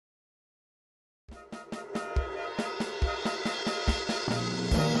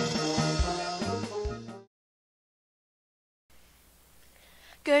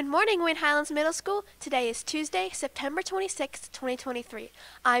Good morning, Wayne Highlands Middle School. Today is Tuesday, September 26, 2023.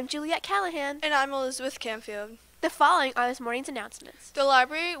 I'm Juliet Callahan. And I'm Elizabeth Canfield. The following are this morning's announcements. The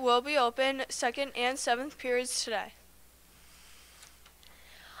library will be open 2nd and 7th periods today.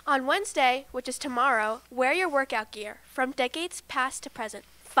 On Wednesday, which is tomorrow, wear your workout gear from decades past to present.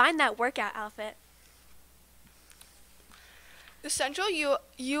 Find that workout outfit. The Central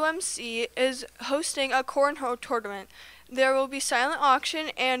UMC is hosting a cornhole tournament. There will be silent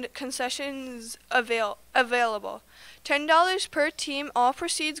auction and concessions available. $10 per team. All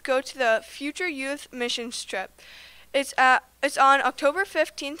proceeds go to the Future Youth Missions Trip. It's on October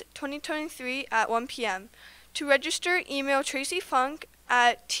 15th, 2023 at 1 p.m. To register, email Tracy Funk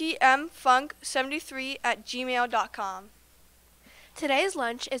at tmfunk73@gmail.com. Today's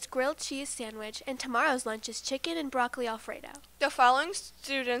lunch is grilled cheese sandwich, and tomorrow's lunch is chicken and broccoli Alfredo. The following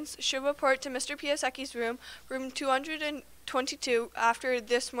students should report to Mr. Piaseki's room 222, after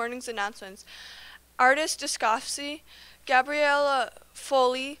this morning's announcements. Artist Discofsy, Gabriella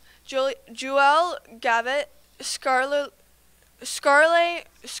Foley, Joelle Gavitt, Scarler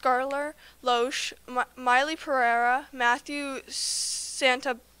Loesch, Miley Pereira, Matthew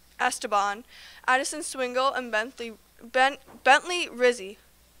Santa Esteban, Addison Swingle, and Bentley Rizzi.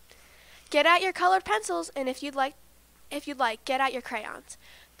 Get out your colored pencils, and if you'd like, get out your crayons.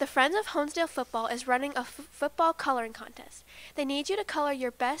 The Friends of Honesdale Football is running a football coloring contest. They need you to color your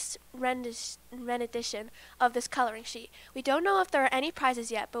best rendition of this coloring sheet. We don't know if there are any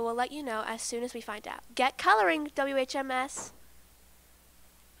prizes yet, but we'll let you know as soon as we find out. Get coloring, WHMS!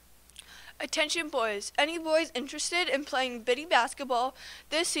 Attention boys. Any boys interested in playing biddy basketball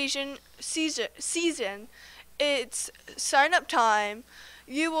this season, it's sign-up time.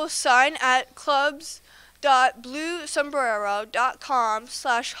 You will sign at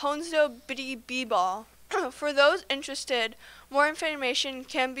clubs.bluesombrero.com/HonesdaleBiddyBall. For those interested, more information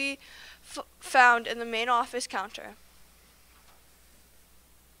can be found in the main office counter.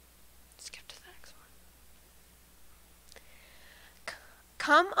 Skip to the next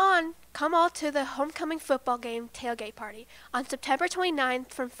one. Come all to the homecoming football game tailgate party on September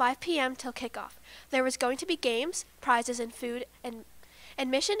 29th from 5 p.m. till kickoff. There is going to be games, prizes, and food, and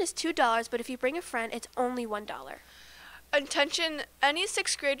admission is $2, but if you bring a friend, it's only $1. Attention, any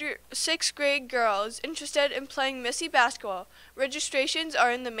sixth grade girls interested in playing Missy basketball. Registrations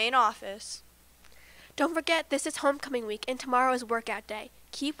are in the main office. Don't forget, this is homecoming week, and tomorrow is workout day.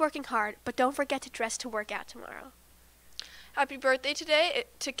 Keep working hard, but don't forget to dress to work out tomorrow. Happy birthday today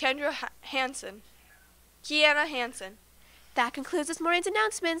to Kiana Hansen. That concludes this morning's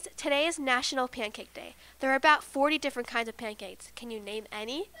announcements. Today is National Pancake Day. There are about 40 different kinds of pancakes. Can you name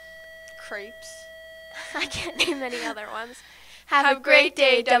any? Crepes. I can't name any other ones. Have a great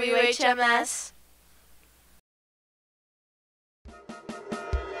day, WHMS.